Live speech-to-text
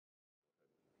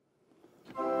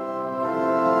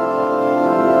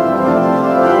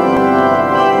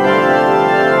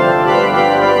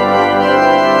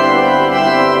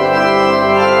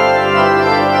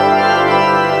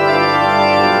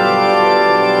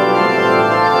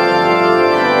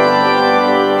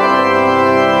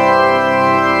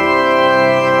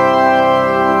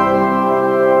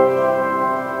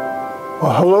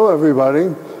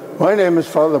My name is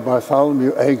Father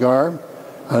Bartholomew Agar,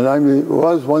 and I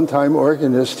was one-time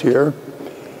organist here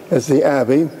at the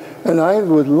Abbey, and I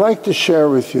would like to share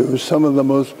with you some of the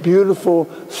most beautiful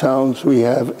sounds we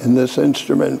have in this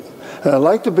instrument. And I'd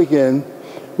like to begin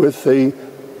with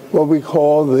what we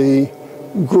call the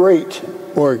great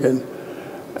organ.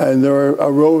 And there are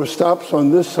a row of stops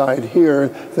on this side here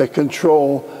that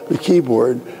control the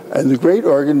keyboard. And the great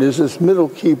organ is this middle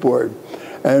keyboard.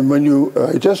 And when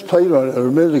I just played on it a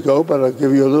minute ago, but I'll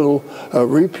give you a little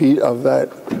repeat of that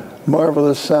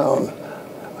marvelous sound.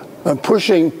 I'm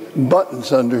pushing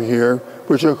buttons under here,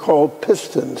 which are called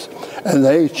pistons. And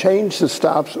they change the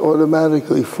stops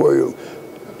automatically for you.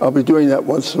 I'll be doing that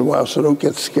once in a while, so don't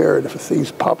get scared if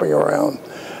things popping around.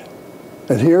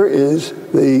 And here is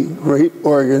the great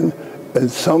organ and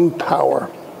some power.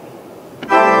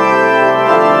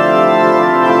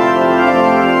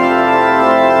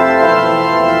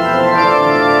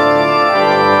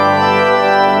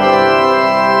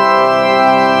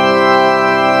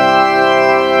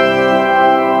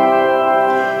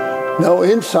 Now,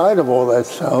 inside of all that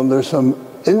sound, there's some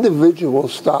individual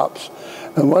stops.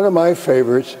 And one of my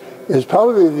favorites is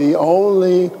probably the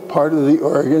only part of the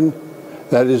organ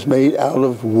that is made out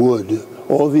of wood.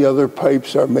 All the other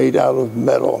pipes are made out of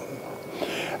metal.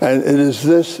 And it is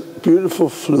this beautiful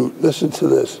flute. Listen to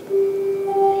this.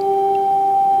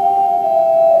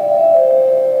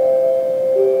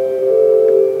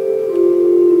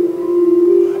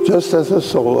 Just as a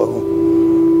solo.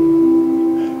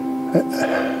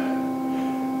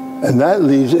 And that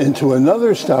leads into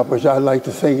another stop, which I like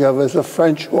to think of as a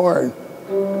French horn.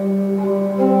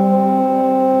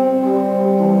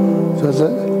 If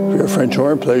you're a French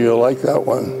horn player, you'll like that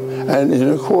one. And in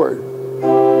a chord.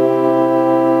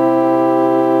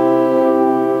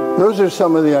 Those are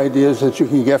some of the ideas that you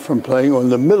can get from playing on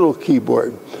the middle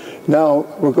keyboard. Now,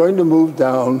 we're going to move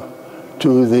down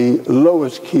to the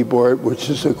lowest keyboard, which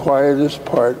is the quietest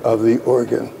part of the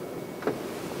organ.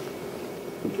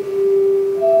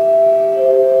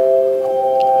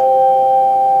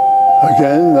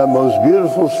 Again, the most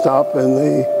beautiful stop in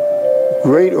the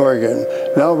great organ.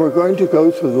 Now we're going to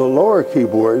go to the lower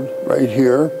keyboard right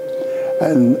here,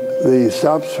 and the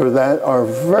stops for that are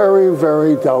very,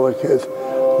 very delicate,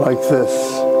 like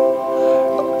this.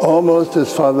 Almost,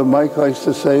 as Father Mike likes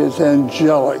to say, it's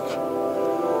angelic.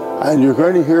 And you're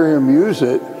going to hear him use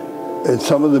it in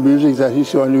some of the music that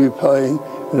he's going to be playing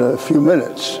in a few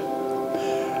minutes.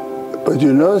 But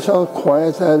you notice how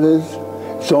quiet that is?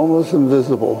 It's almost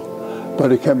invisible.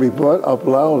 But it can be brought up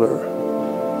louder.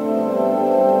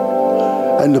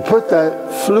 And to put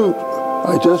that flute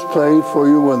I just played for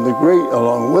you and the great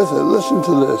along with it, listen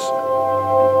to this.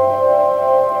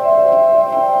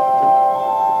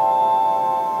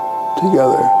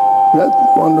 Together. Isn't that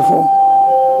wonderful?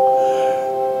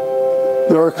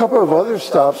 There are a couple of other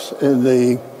stops in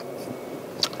the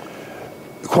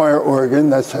choir organ,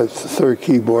 that's the third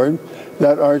keyboard,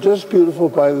 that are just beautiful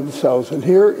by themselves. And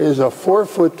here is a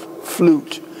 4-foot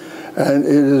flute, and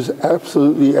it is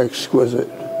absolutely exquisite.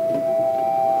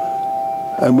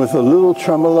 And with a little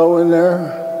tremolo in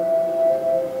there.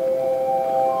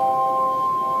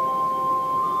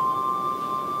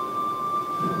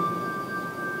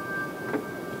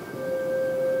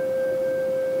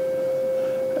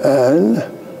 And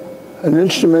an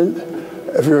instrument,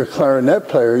 if you're a clarinet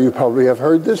player, you probably have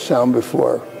heard this sound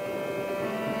before.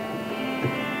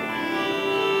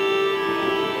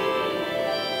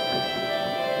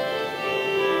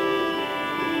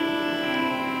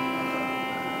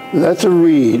 That's a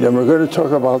reed, and we're going to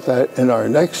talk about that in our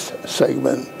next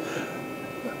segment,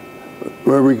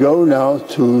 where we go now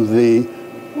to the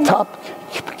top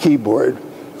keyboard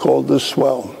called the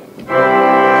swell.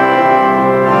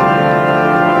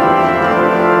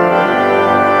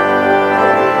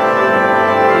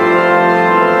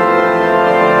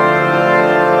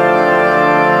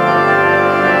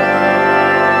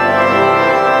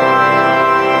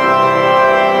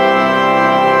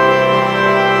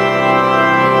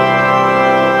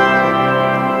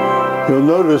 You'll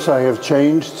notice I have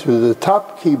changed to the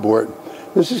top keyboard.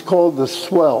 This is called the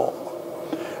swell.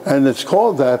 And it's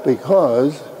called that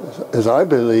because, as I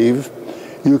believe,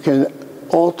 you can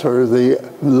alter the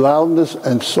loudness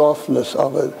and softness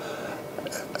of it.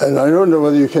 And I don't know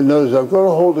whether you can notice, I'm going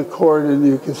to hold a chord and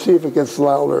you can see if it gets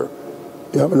louder.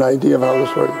 You have an idea of how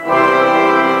this works.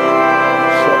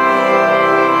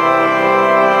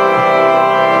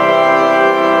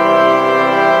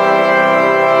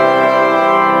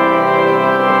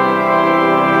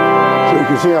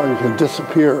 You see how you can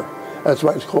disappear. That's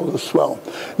why it's called a swell.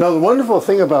 Now, the wonderful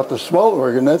thing about the swell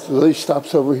organ, that really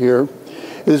stops over here,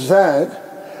 is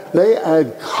that they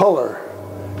add color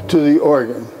to the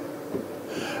organ.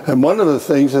 And one of the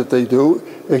things that they do,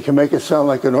 they can make it sound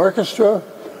like an orchestra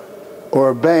or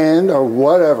a band or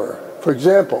whatever. For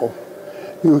example,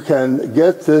 you can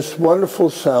get this wonderful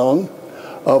sound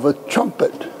of a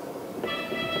trumpet.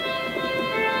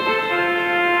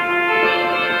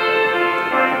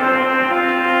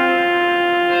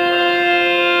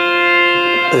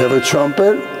 You have a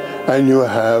trumpet, and you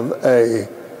have a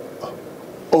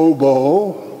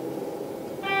oboe,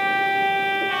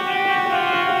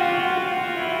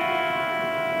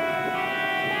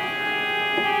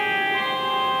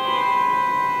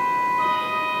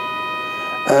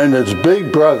 and its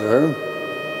big brother,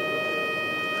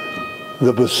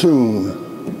 the bassoon.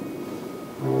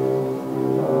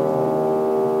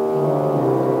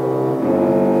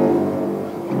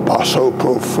 Basso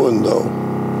profundo.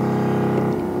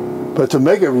 But to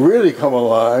make it really come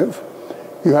alive,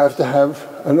 you have to have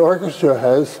an orchestra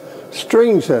has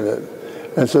strings in it.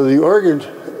 And so the organ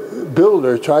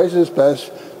builder tries his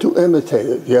best to imitate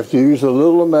it. You have to use a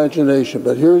little imagination,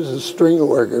 but here's a string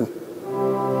organ.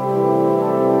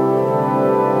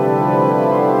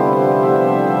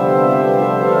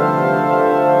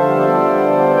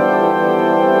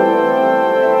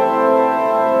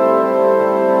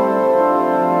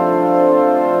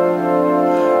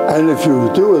 And if you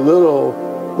do a little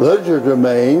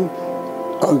legerdemain,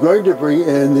 I'm going to bring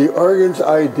in the organ's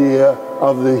idea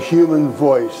of the human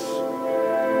voice.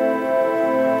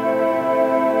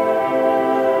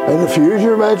 And if you use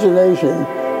your imagination,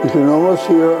 you can almost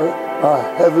hear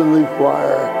a heavenly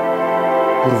choir,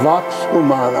 Vox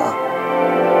Humana.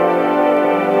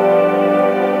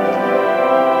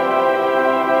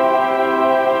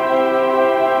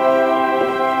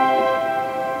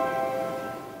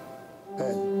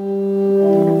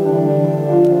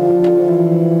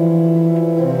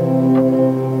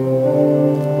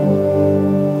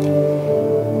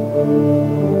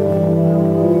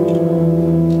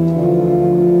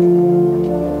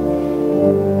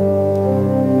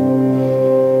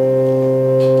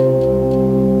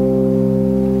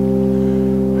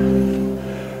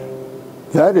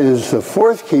 That is the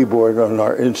fourth keyboard on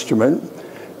our instrument,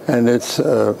 and it's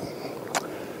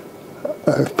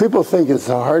people think it's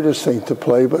the hardest thing to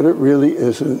play, but it really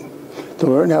isn't. To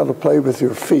learn how to play with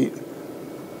your feet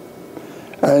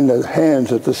and the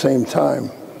hands at the same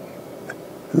time,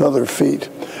 and other feet.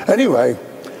 Anyway,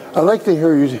 I'd like to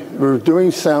hear you. We're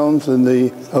doing sounds of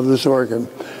this organ.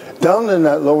 Down in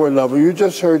that lower level, you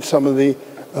just heard some of the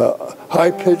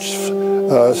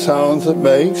high-pitched sounds it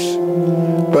makes.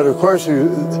 But of course, it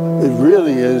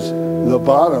really is the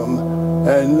bottom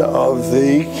end of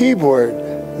the keyboard,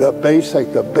 the bass,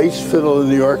 like the bass fiddle in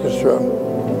the orchestra.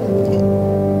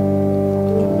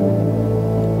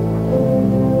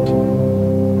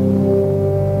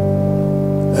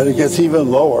 And it gets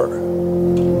even lower.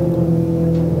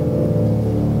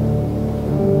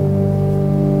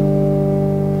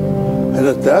 And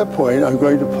at that point, I'm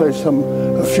going to play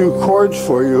a few chords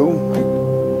for you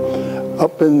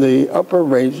up in the upper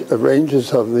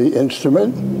ranges of the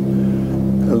instrument,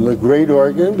 and the great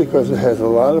organ, because it has a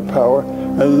lot of power.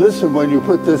 And listen, when you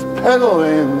put this pedal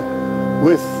in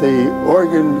with the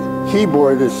organ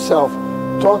keyboard itself,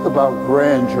 talk about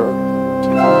grandeur.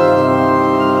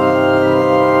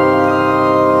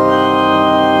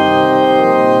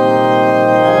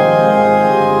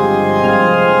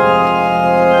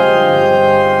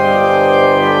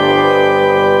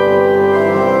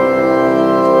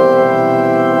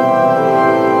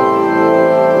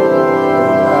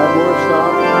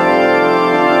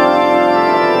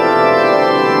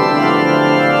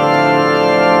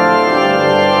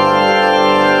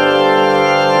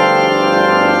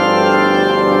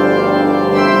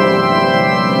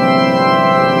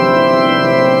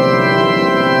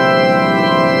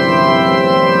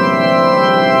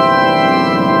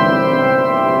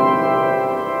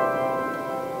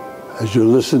 As you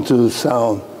listen to the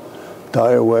sound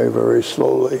die away very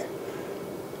slowly.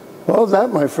 Well, that,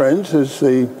 my friends, is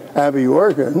the Abbey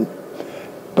organ.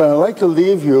 But I'd like to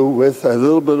leave you with a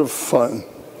little bit of fun.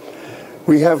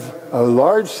 We have a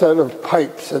large set of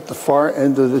pipes at the far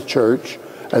end of the church,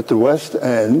 at the west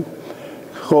end,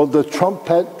 called the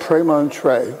trumpet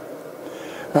prémontré.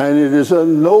 And it is a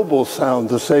noble sound,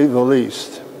 to say the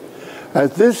least.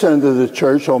 At this end of the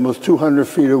church, almost 200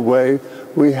 feet away,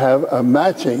 we have a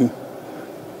matching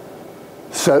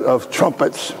set of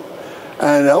trumpets.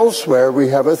 And elsewhere, we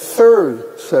have a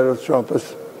third set of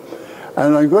trumpets.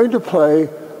 And I'm going to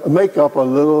make up a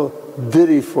little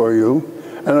ditty for you,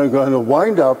 and I'm going to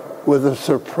wind up with a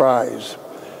surprise.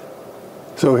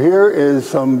 So here is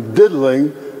some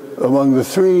diddling among the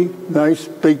three nice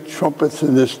big trumpets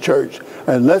in this church.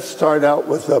 And let's start out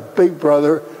with the big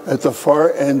brother at the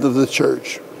far end of the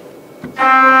church. And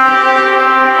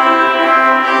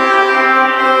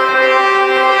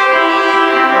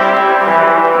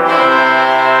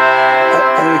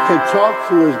he can talk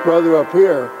to his brother up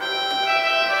here.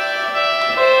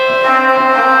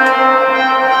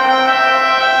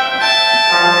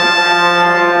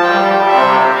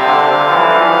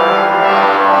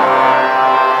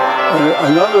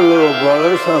 Another little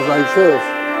brother sounds like this.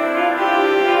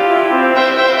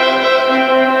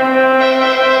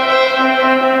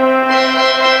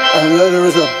 And then there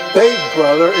is a big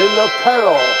brother in the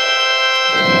pedal.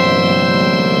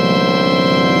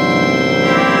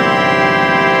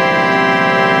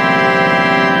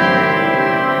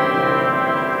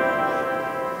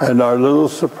 And our little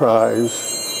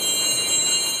surprise